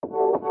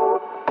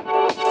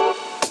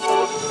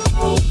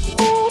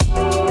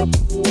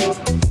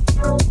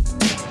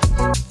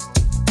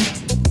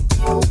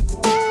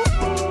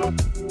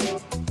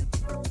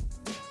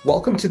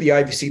Welcome to the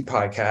IVC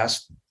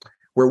podcast,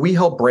 where we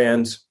help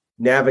brands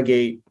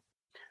navigate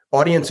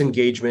audience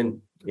engagement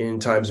in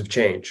times of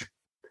change.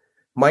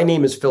 My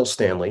name is Phil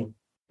Stanley,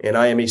 and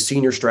I am a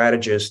senior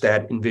strategist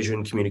at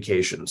Envision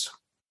Communications.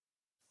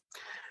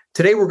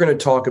 Today, we're going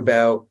to talk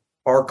about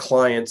our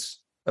clients'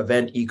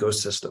 event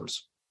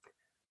ecosystems.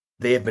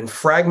 They have been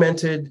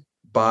fragmented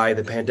by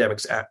the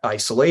pandemic's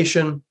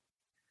isolation,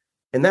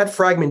 and that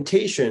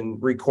fragmentation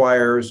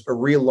requires a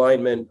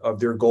realignment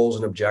of their goals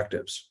and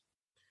objectives.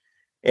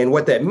 And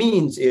what that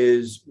means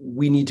is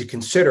we need to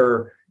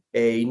consider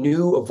a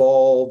new,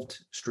 evolved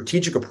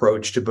strategic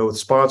approach to both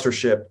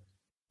sponsorship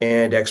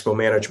and expo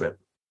management.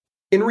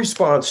 In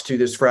response to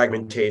this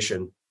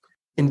fragmentation,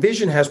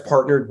 Envision has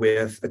partnered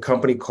with a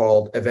company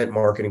called Event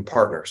Marketing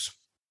Partners.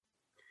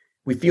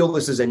 We feel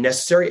this is a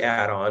necessary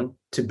add-on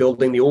to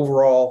building the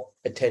overall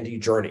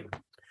attendee journey.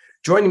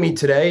 Joining me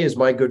today is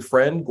my good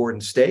friend,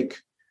 Gordon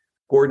Stake.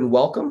 Gordon,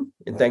 welcome,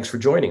 and thanks for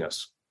joining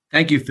us.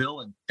 Thank you,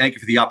 Phil, and thank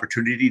you for the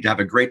opportunity to have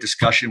a great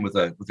discussion with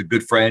a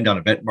good friend on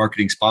event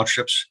marketing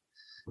sponsorships.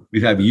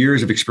 We've had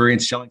years of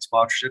experience selling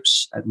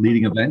sponsorships at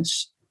leading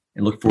events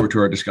and look forward to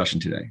our discussion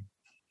today.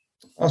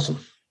 Awesome.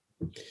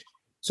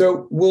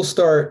 So we'll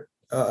start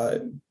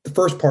the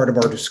first part of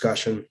our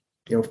discussion,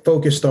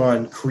 focused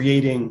on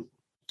creating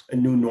a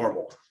new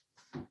normal.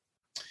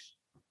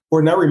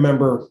 Gordon, I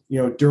remember,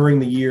 during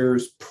the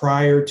years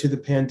prior to the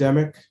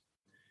pandemic,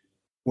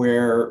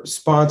 where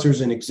sponsors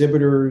and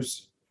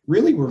exhibitors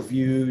really were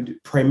viewed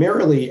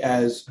primarily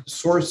as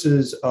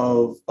sources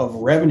of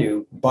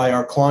revenue by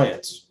our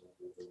clients.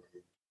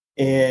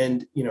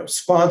 And,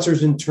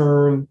 sponsors in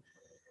turn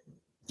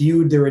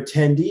viewed their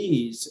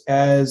attendees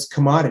as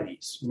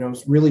commodities,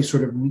 really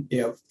sort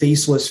of,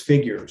 faceless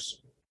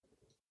figures.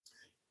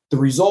 The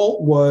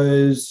result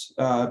was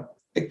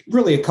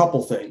really a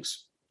couple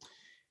things.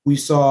 We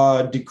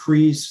saw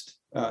decreased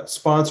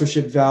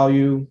sponsorship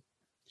value.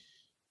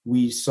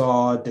 We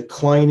saw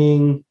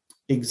declining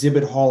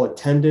exhibit hall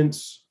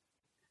attendance.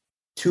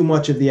 Too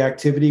much of the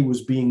activity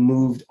was being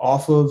moved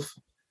off of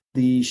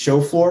the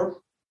show floor.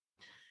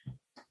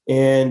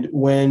 And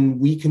when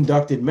we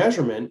conducted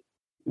measurement,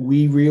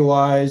 we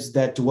realized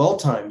that dwell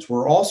times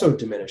were also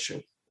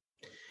diminishing.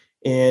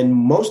 And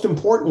most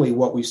importantly,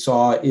 what we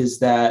saw is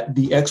that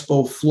the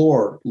expo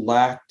floor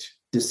lacked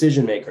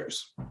decision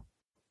makers.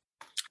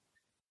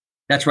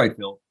 That's right,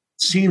 Phil.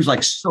 Seems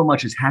like so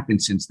much has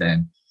happened since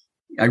then.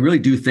 I really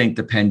do think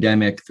the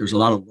pandemic, there's a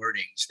lot of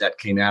learnings that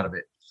came out of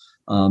it.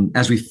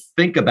 As we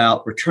think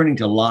about returning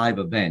to live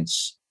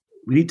events,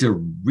 we need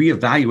to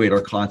reevaluate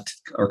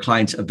our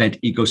clients' event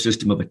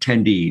ecosystem of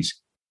attendees,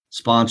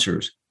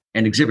 sponsors,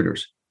 and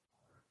exhibitors.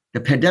 The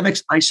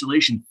pandemic's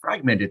isolation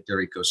fragmented their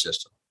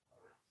ecosystem.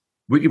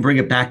 We can bring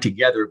it back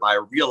together by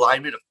a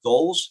realignment of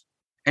goals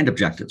and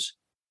objectives.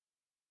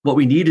 What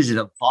we need is an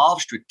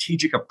evolved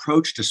strategic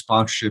approach to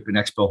sponsorship and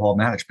expo hall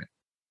management.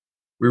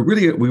 We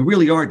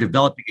really are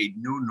developing a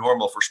new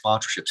normal for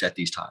sponsorships at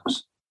these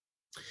times.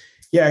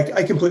 Yeah,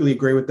 I completely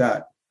agree with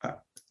that.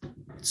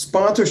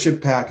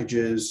 Sponsorship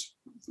packages,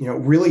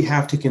 really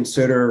have to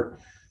consider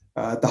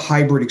the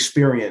hybrid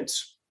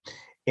experience,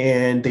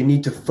 and they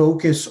need to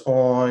focus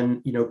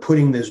on,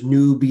 putting this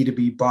new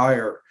B2B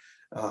buyer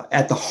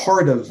at the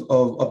heart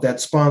of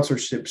that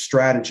sponsorship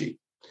strategy.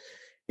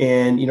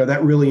 And,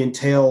 that really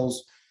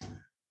entails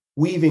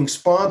weaving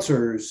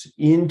sponsors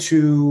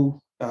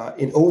into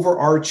an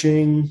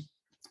overarching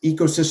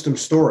ecosystem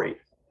story.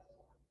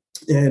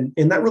 And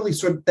that really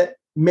that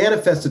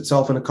manifests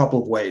itself in a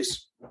couple of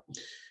ways.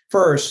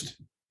 First,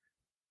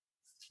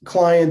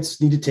 clients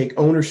need to take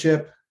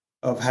ownership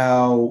of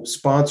how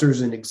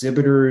sponsors and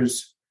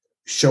exhibitors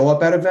show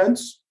up at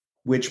events,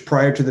 which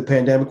prior to the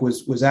pandemic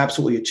was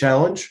absolutely a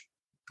challenge.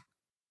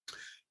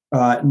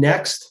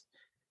 Next,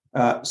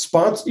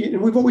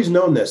 and we've always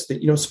known this,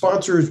 that,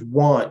 sponsors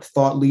want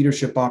thought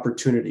leadership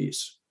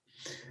opportunities.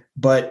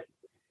 But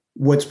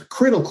what's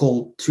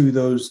critical to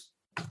those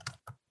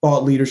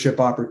thought leadership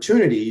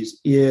opportunities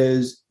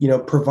is,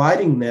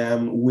 providing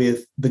them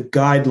with the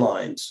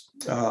guidelines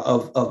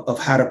of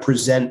how to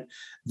present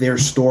their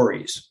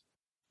stories.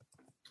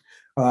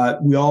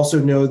 We also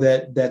know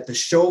that the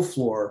show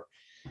floor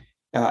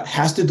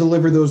has to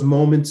deliver those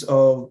moments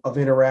of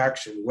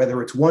interaction,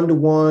 whether it's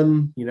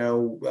one-to-one,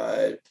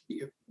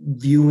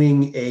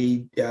 viewing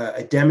a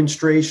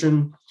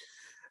demonstration,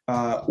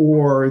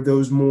 or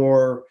those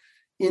more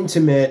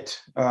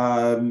intimate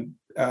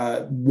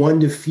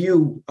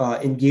one-to-few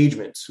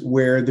engagements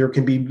where there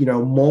can be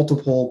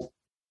multiple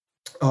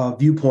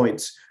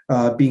viewpoints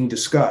being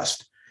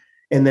discussed.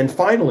 And then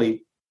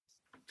finally,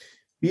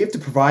 we have to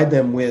provide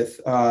them with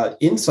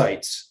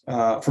insights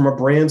from a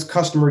brand's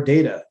customer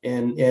data.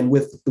 And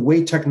with the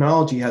way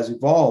technology has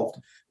evolved,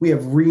 we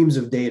have reams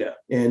of data,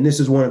 and this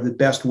is one of the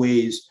best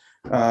ways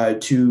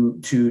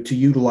to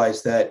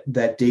utilize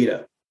that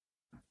data.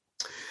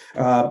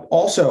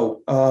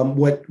 Also,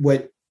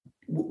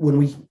 when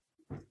we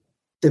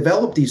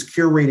develop these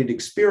curated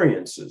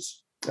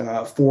experiences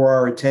for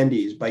our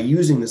attendees by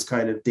using this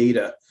kind of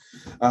data,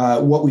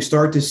 what we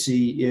start to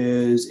see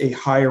is a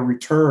higher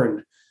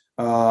return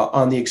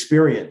on the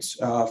experience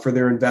for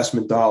their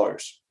investment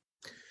dollars.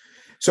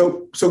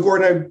 So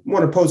Gordon, I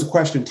want to pose a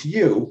question to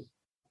you.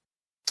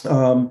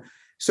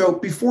 So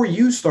before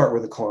you start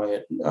with a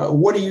client,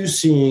 what are you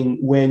seeing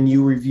when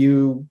you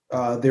review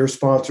their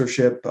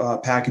sponsorship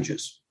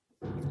packages?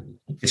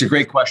 It's a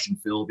great question,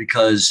 Phil,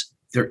 because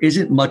there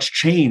isn't much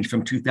change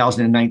from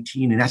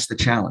 2019, and that's the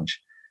challenge.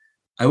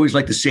 I always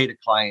like to say to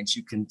clients,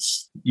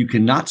 you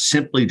cannot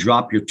simply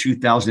drop your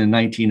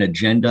 2019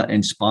 agenda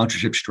and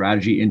sponsorship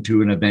strategy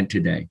into an event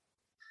today.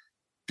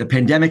 The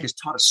pandemic has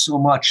taught us so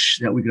much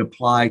that we can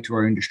apply to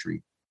our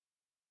industry.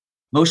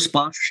 Most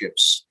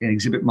sponsorships and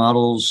exhibit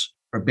models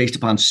are based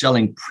upon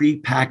selling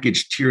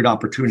pre-packaged tiered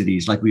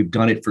opportunities like we've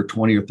done it for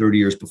 20 or 30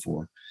 years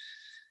before.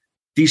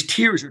 These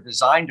tiers are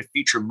designed to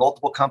feature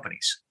multiple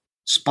companies.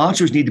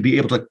 Sponsors need to be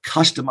able to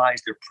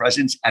customize their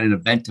presence at an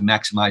event to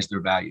maximize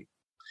their value.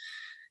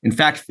 In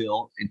fact,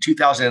 Phil, in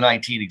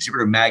 2019,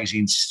 Exhibitor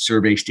Magazine's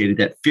survey stated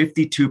that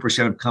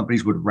 52% of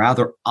companies would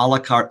rather a la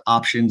carte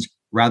options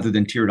rather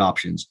than tiered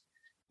options.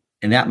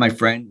 And that, my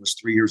friend, was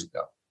 3 years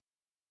ago.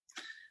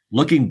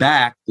 Looking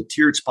back, the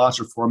tiered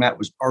sponsor format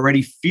was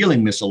already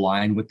feeling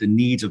misaligned with the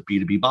needs of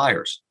B2B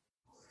buyers.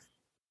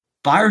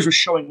 Buyers were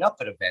showing up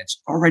at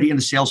events already in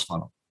the sales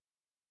funnel,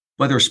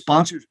 whether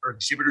sponsors or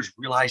exhibitors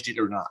realized it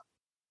or not.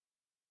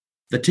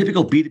 The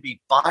typical B2B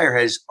buyer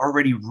has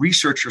already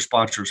researched your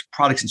sponsors,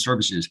 products, and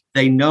services.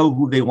 They know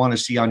who they want to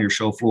see on your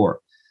show floor.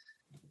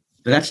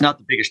 But that's not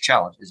the biggest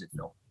challenge, is it,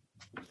 Phil?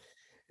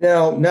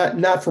 No,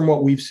 not from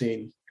what we've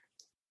seen.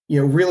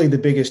 Really the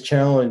biggest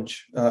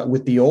challenge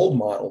with the old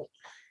model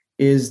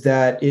is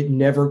that it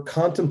never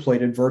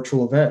contemplated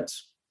virtual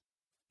events.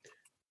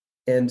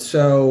 And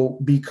so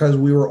because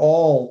we were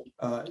all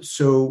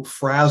so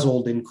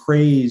frazzled and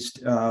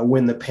crazed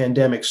when the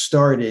pandemic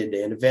started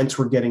and events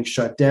were getting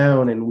shut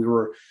down and we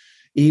were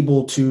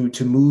able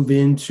to move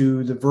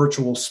into the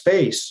virtual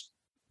space,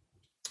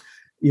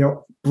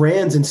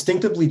 brands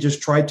instinctively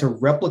just tried to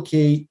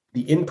replicate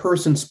the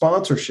in-person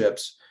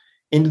sponsorships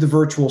into the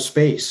virtual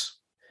space.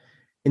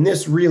 And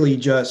this really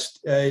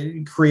just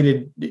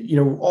created,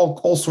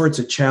 all sorts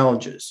of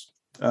challenges,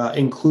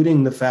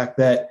 including the fact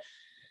that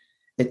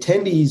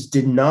attendees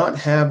did not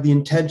have the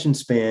attention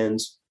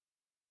spans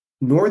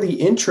nor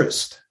the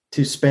interest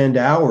to spend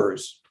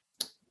hours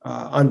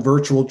on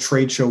virtual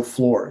trade show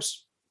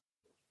floors.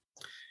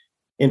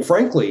 And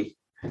frankly,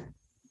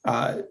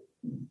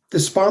 the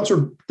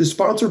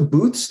sponsor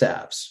booth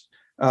staffs,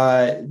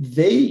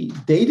 they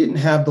didn't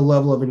have the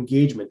level of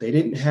engagement. They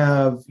didn't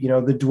have,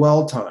 the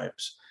dwell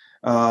times.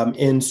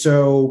 And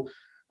so,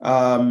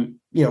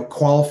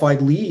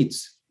 qualified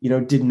leads,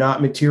 did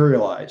not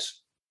materialize.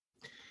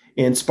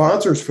 And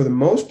sponsors, for the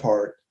most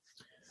part,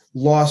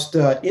 lost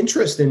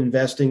interest in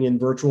investing in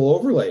virtual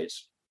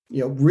overlays,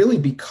 really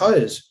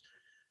because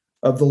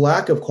of the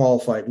lack of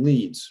qualified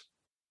leads.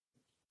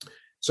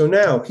 So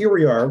now here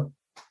we are,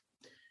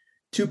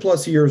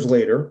 2+ years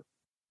later,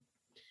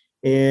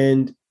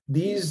 and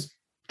these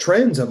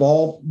trends have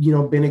all,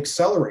 been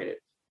accelerated.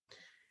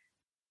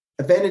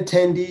 Event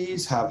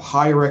attendees have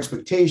higher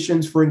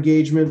expectations for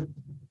engagement.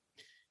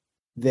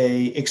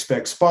 They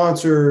expect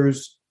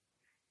sponsors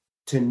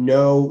to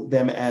know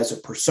them as a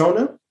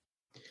persona.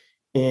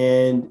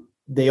 And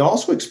they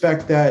also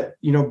expect that,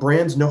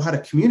 brands know how to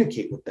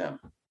communicate with them.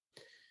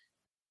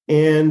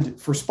 And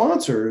for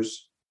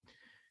sponsors,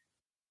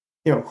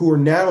 who are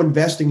now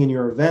investing in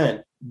your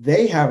event,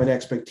 they have an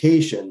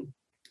expectation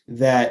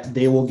that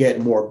they will get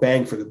more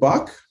bang for the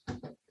buck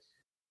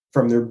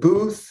from their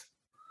booth,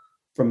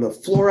 from the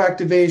floor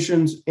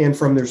activations, and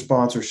from their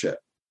sponsorship.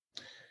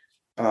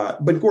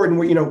 But Gordon,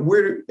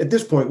 where at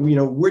this point,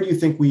 where do you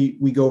think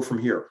we go from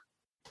here?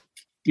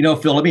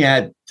 Phil, let me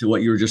add to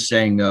what you were just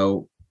saying,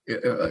 though.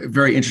 A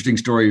very interesting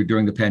story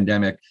during the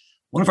pandemic.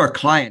 One of our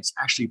clients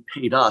actually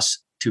paid us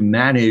to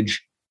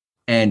manage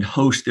and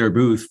host their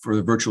booth for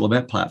the virtual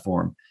event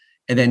platform.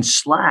 And then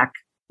Slack,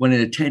 when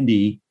an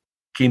attendee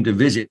came to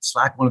visit,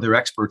 Slack, one of their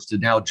experts, to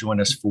now join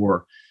us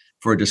for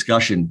a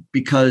discussion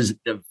because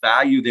the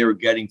value they were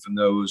getting from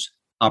those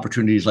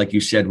opportunities, like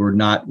you said, were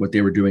not what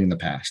they were doing in the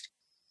past.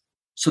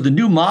 So the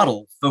new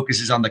model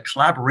focuses on the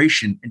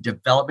collaboration and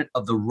development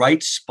of the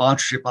right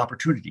sponsorship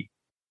opportunity.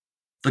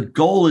 The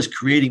goal is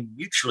creating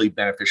mutually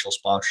beneficial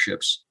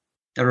sponsorships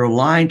that are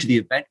aligned to the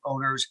event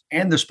owners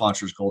and the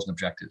sponsors' goals and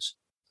objectives.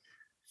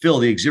 Phil,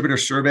 the exhibitor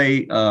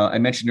survey I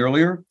mentioned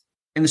earlier,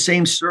 in the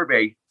same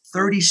survey,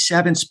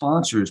 37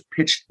 sponsors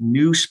pitched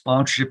new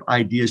sponsorship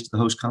ideas to the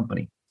host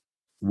company.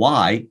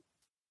 Why?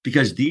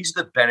 Because these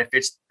are the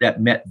benefits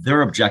that met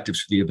their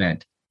objectives for the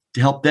event to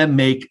help them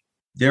make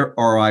their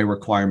ROI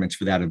requirements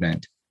for that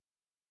event.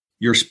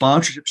 Your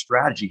sponsorship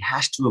strategy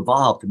has to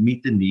evolve to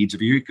meet the needs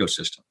of your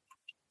ecosystem.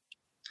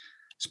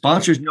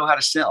 Sponsors know how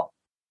to sell.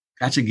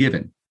 That's a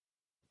given.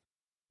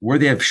 Where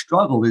they have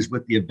struggled is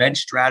with the event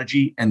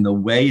strategy and the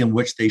way in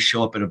which they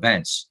show up at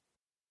events.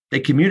 They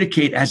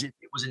communicate as if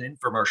it was an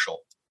infomercial.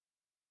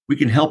 We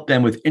can help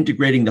them with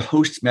integrating the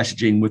host's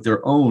messaging with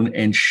their own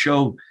and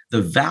show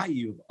the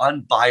value of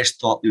unbiased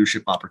thought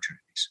leadership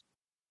opportunities.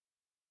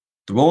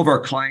 The role of our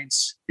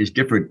clients is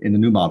different in the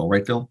new model,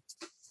 right, Phil?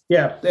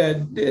 Yeah,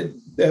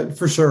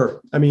 for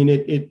sure. I mean,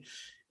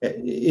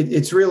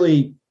 it's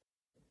really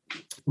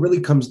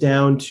comes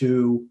down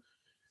to,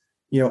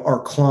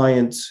 our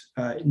clients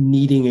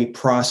needing a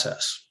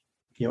process,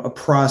 a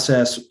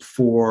process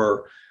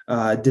for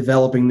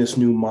developing this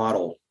new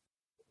model.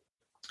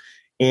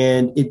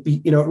 And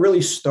it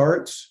really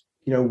starts,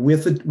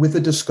 with a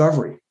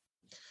discovery.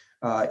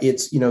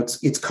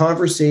 It's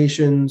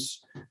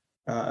conversations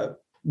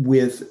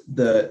with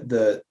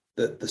the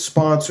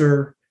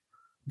sponsor,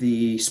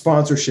 the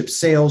sponsorship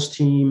sales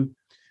team,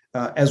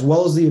 as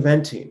well as the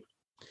event team.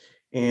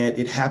 And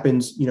it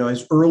happens,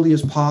 as early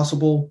as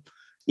possible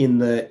in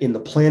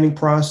the planning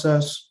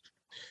process,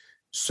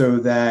 so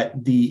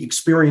that the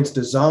experience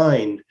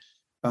design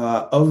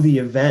of the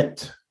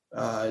event,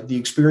 the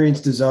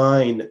experience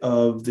design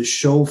of the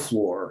show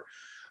floor,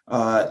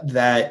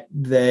 that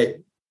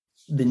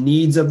the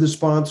needs of the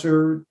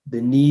sponsor,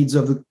 the needs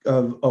of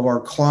our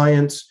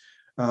clients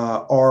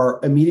are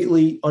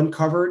immediately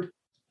uncovered,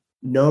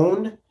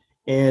 known,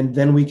 and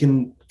then we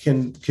can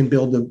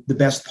build the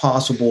best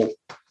possible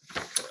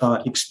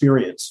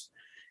experience.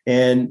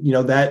 And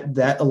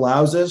that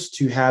allows us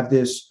to have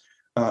this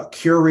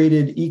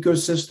curated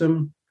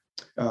ecosystem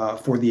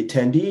for the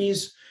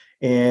attendees,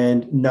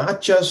 and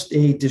not just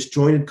a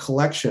disjointed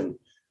collection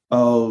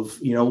of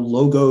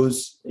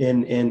logos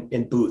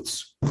and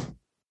booths.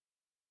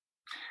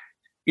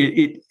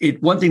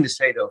 One thing to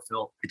say though,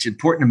 Phil, it's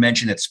important to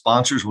mention that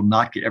sponsors will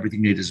not get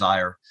everything they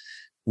desire.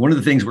 One of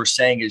the things we're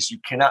saying is you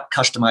cannot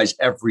customize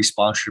every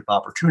sponsorship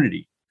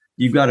opportunity.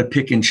 You've got to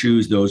pick and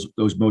choose those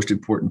most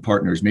important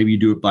partners. Maybe you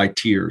do it by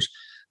tiers,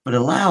 but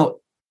allow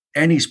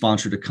any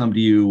sponsor to come to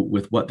you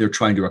with what they're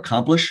trying to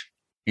accomplish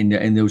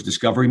in those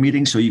discovery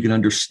meetings, so you can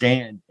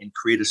understand and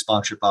create a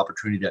sponsorship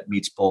opportunity that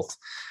meets both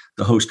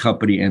the host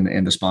company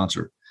and the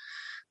sponsor.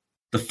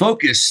 The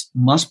focus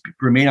must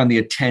remain on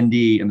the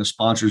attendee and the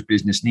sponsor's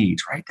business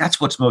needs, right?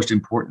 That's what's most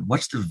important.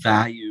 What's the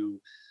value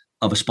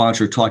of a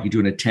sponsor talking to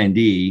an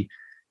attendee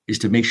is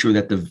to make sure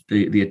that the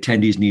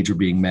attendee's needs are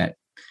being met.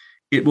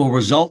 It will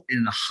result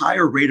in a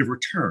higher rate of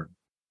return.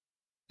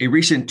 A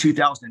recent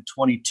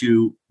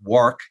 2022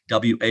 WARC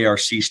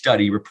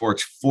study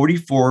reports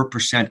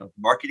 44% of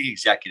marketing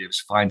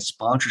executives find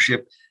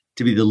sponsorship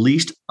to be the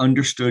least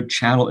understood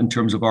channel in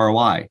terms of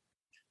ROI.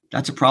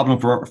 That's a problem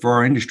for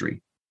our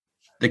industry.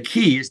 The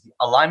key is the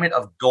alignment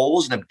of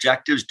goals and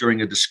objectives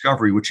during a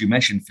discovery, which you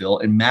mentioned, Phil,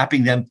 and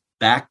mapping them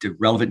back to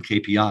relevant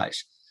KPIs.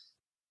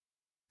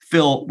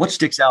 Phil, what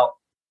sticks out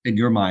in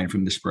your mind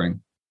from the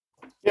spring?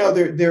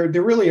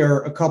 There really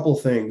are a couple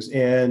things,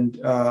 and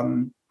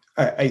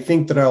I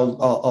think that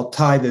I'll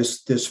tie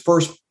this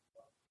first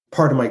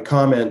part of my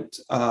comment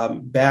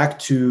back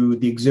to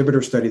the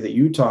exhibitor study that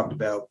you talked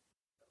about.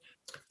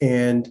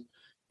 And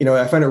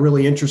I find it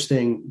really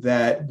interesting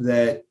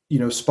that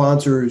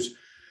sponsors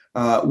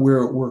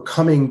we're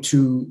coming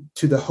to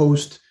the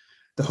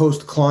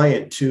host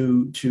client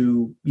to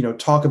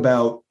talk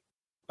about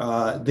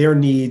their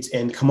needs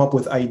and come up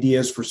with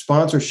ideas for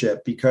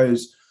sponsorship,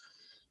 because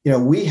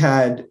we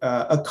had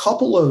a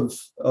couple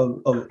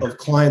of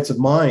clients of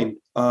mine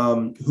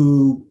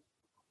who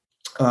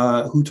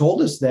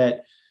told us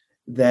that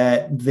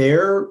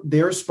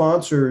their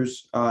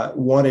sponsors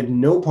wanted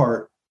no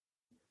part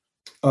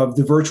of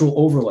the virtual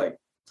overlay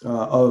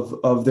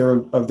of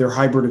their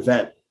hybrid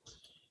event.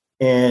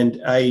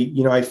 And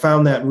I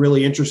found that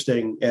really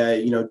interesting,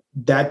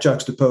 that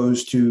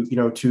juxtaposed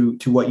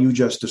to what you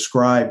just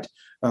described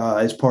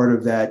as part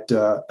of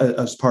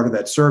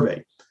that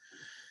survey.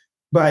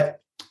 But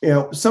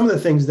some of the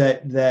things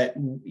that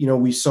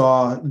we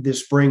saw this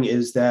spring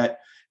is that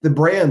the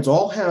brands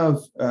all have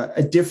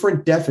a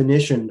different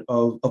definition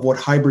of what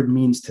hybrid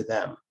means to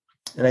them.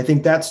 And I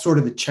think that's sort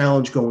of the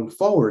challenge going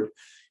forward.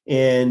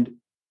 And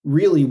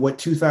really what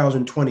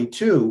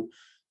 2022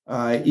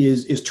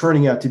 is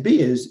turning out to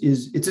be is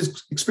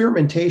it's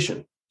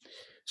experimentation.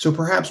 So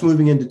perhaps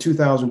moving into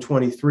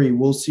 2023,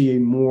 we'll see a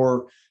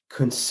more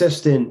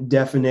consistent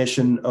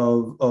definition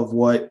of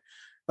what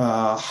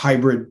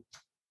hybrid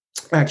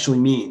actually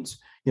means.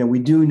 We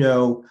do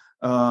know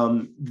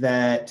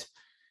that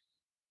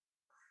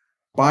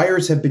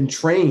buyers have been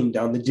trained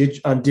on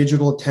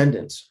digital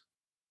attendance,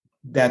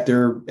 that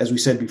they're, as we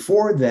said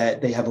before,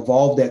 that they have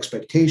evolved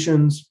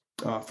expectations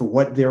for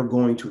what they're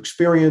going to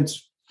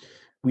experience.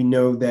 We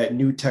know that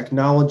new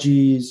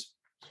technologies,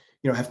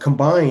 have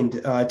combined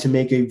to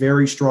make a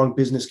very strong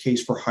business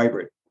case for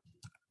hybrid.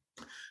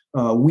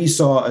 We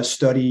saw a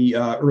study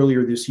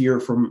earlier this year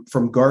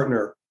from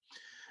Gartner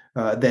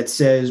that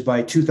says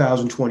by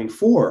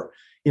 2024,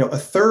 a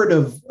third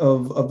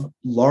of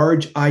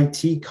large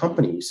IT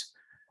companies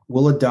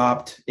will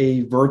adopt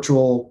a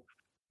virtual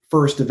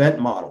first event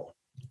model,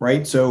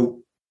 right?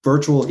 So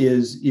virtual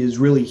is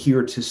really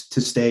here to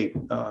stay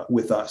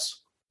with us.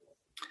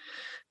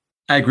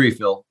 I agree,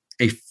 Phil.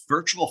 A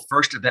virtual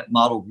first event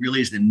model really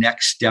is the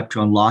next step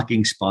to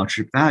unlocking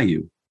sponsorship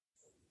value.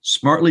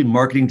 Smartly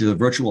marketing to the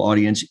virtual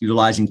audience,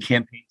 utilizing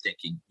campaign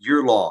thinking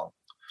year long,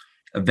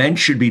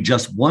 Events should be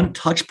just one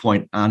touch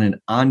point on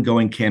an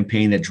ongoing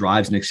campaign that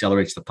drives and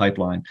accelerates the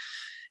pipeline.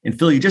 And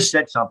Phil, you just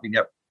said something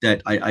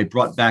that I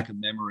brought back a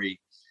memory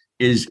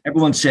is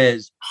everyone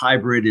says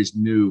hybrid is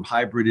new,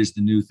 hybrid is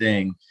the new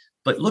thing.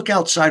 But look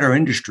outside our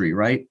industry,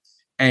 right?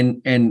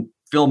 And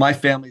Phil, my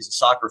family is a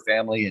soccer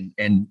family,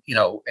 and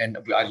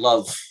I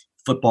love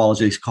football, as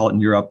they call it in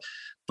Europe.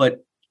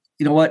 But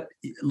you know what?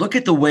 Look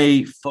at the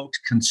way folks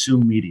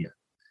consume media.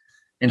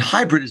 And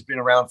hybrid has been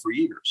around for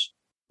years.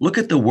 Look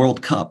at the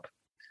World Cup.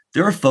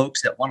 There are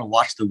folks that want to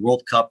watch the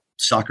World Cup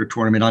soccer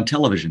tournament on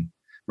television,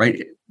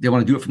 right? They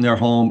want to do it from their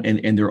home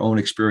and their own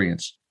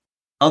experience.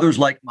 Others,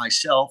 like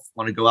myself,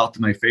 want to go out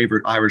to my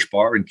favorite Irish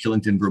bar in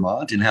Killington,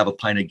 Vermont, and have a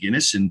pint of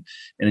Guinness and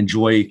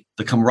enjoy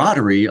the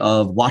camaraderie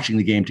of watching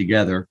the game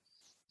together.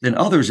 Then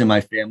others in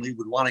my family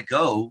would want to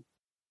go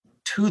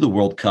to the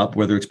World Cup,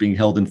 whether it's being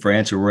held in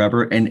France or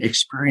wherever, and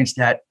experience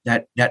that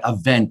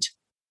event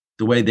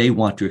the way they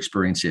want to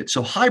experience it.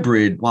 So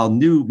hybrid, while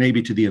new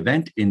maybe to the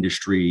event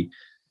industry,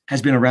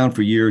 has been around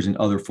for years in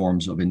other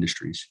forms of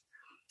industries.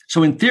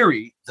 So in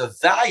theory, the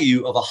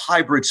value of a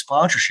hybrid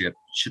sponsorship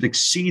should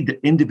exceed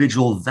the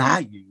individual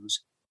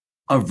values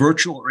of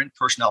virtual or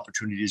in-person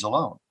opportunities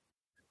alone.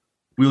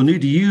 We'll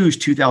need to use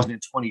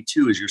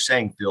 2022, as you're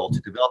saying, Phil, to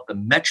develop the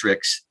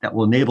metrics that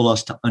will enable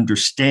us to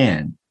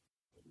understand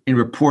and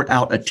report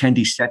out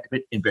attendee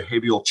sentiment and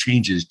behavioral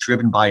changes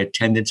driven by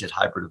attendance at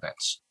hybrid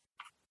events.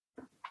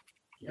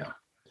 Yeah,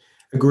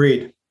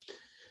 agreed.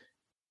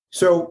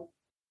 So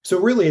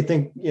really, I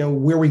think,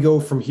 where we go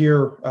from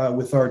here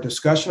with our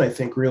discussion, I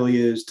think really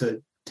is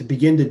to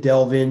begin to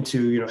delve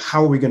into,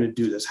 how are we going to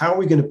do this? How are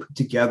we going to put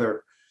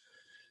together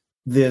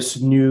this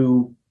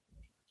new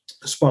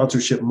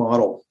sponsorship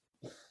model?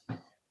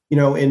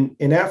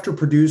 And after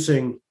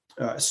producing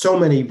so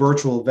many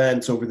virtual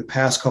events over the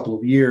past couple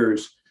of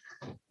years,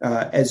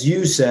 as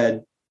you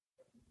started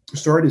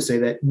to say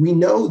that we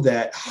know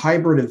that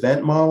hybrid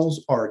event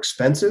models are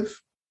expensive.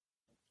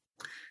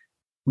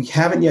 We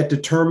haven't yet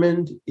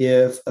determined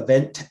if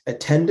event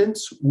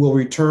attendance will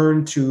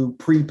return to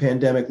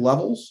pre-pandemic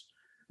levels.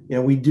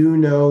 We do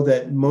know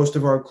that most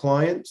of our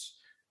clients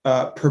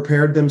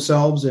prepared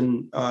themselves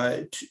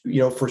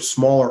for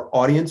smaller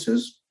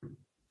audiences.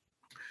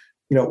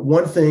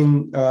 One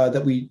thing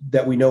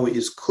that we know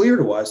is clear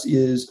to us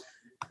is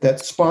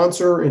that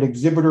sponsor and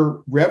exhibitor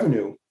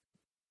revenue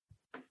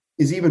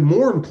is even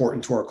more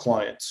important to our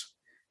clients,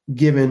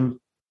 given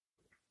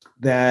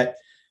that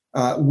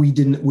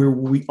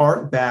we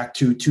aren't back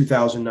to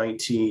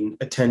 2019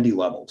 attendee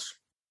levels.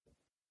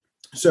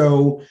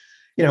 So,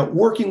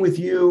 working with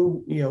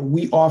you,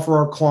 we offer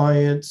our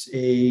clients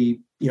a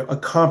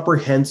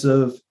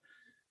comprehensive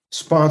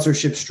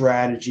sponsorship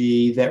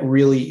strategy that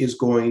really is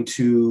going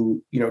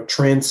to,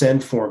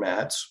 transcend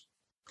formats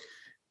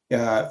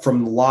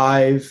from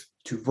live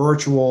to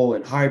virtual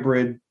and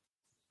hybrid.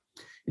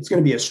 It's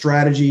going to be a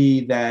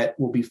strategy that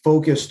will be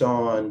focused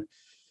on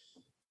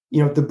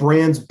the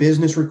brand's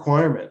business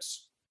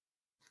requirements,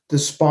 the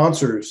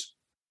sponsors'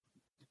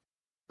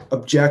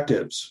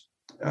 objectives,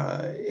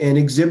 and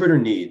exhibitor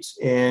needs,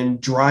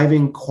 and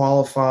driving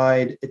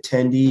qualified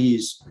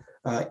attendees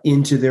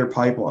into their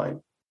pipeline.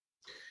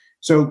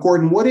 So,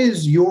 Gordon, what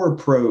is your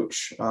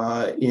approach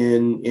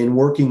in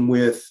working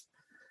with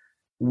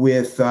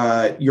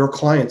your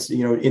clients,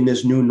 in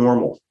this new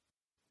normal?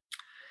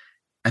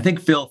 I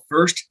think, Phil,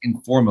 first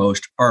and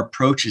foremost, our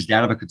approach is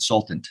that of a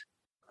consultant.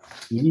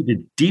 We need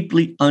to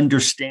deeply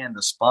understand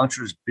the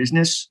sponsor's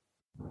business,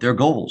 their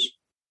goals,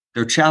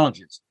 their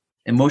challenges,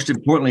 and most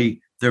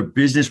importantly, their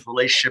business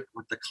relationship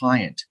with the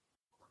client.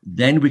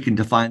 Then we can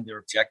define their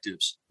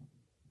objectives.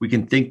 We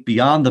can think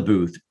beyond the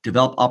booth,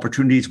 develop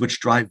opportunities which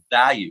drive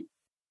value.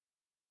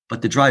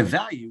 But to drive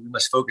value, we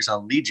must focus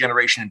on lead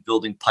generation and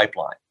building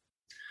pipeline.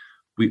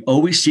 We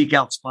always seek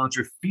out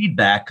sponsor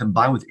feedback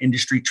combined with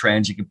industry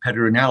trends and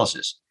competitor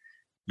analysis.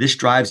 This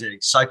drives a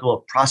cycle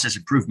of process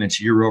improvements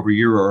year over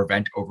year or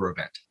event over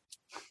event.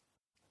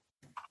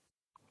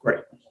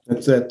 Great.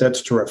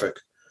 That's terrific.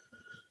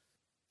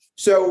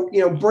 So,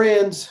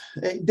 brands,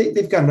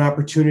 they've got an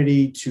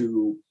opportunity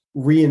to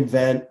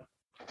reinvent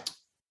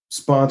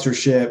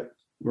sponsorship,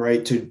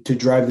 right? To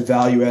drive the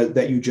value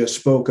that you just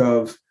spoke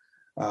of,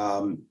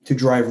 to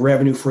drive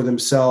revenue for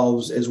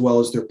themselves as well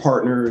as their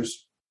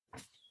partners.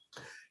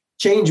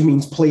 Change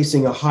means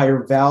placing a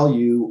higher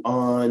value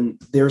on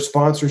their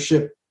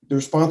sponsorship, their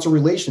sponsor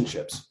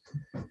relationships.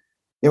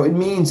 It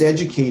means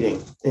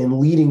educating and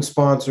leading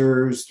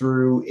sponsors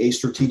through a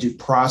strategic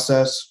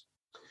process,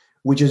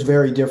 which is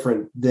very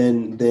different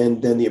than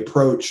the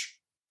approach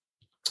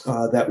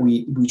that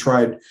we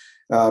tried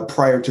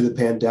prior to the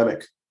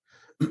pandemic.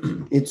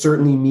 It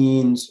certainly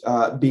means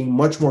being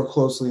much more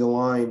closely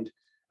aligned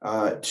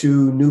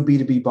to new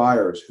B2B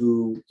buyers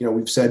who,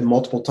 we've said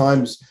multiple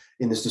times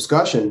in this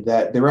discussion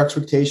that their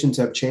expectations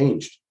have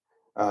changed.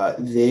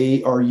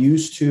 They are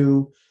used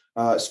to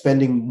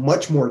spending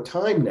much more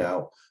time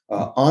now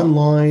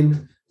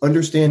online,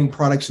 understanding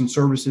products and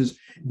services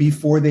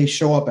before they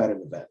show up at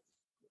an event.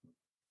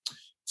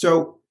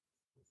 So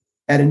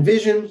at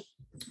Envision,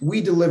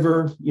 we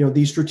deliver,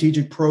 these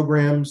strategic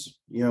programs,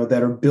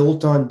 that are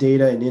built on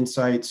data and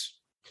insights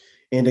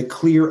and a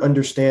clear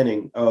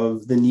understanding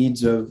of the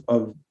needs of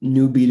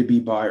new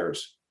B2B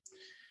buyers.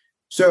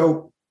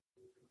 So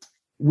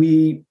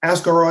we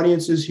ask our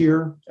audiences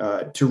here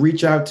to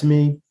reach out to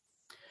me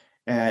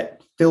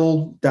at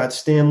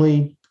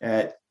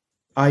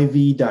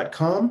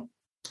phil.stanley@iv.com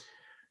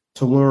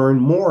to learn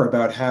more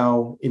about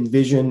how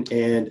Envision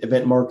and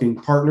Event Marketing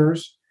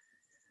Partners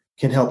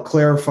can help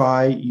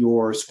clarify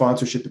your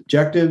sponsorship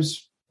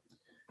objectives,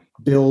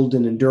 build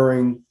an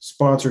enduring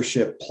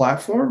sponsorship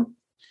platform,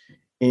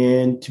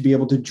 and to be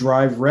able to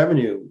drive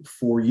revenue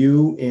for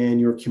you and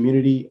your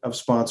community of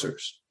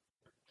sponsors.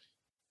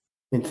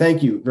 And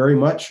thank you very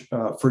much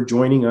for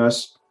joining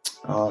us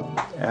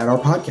at our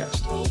podcast.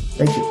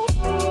 Thank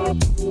you.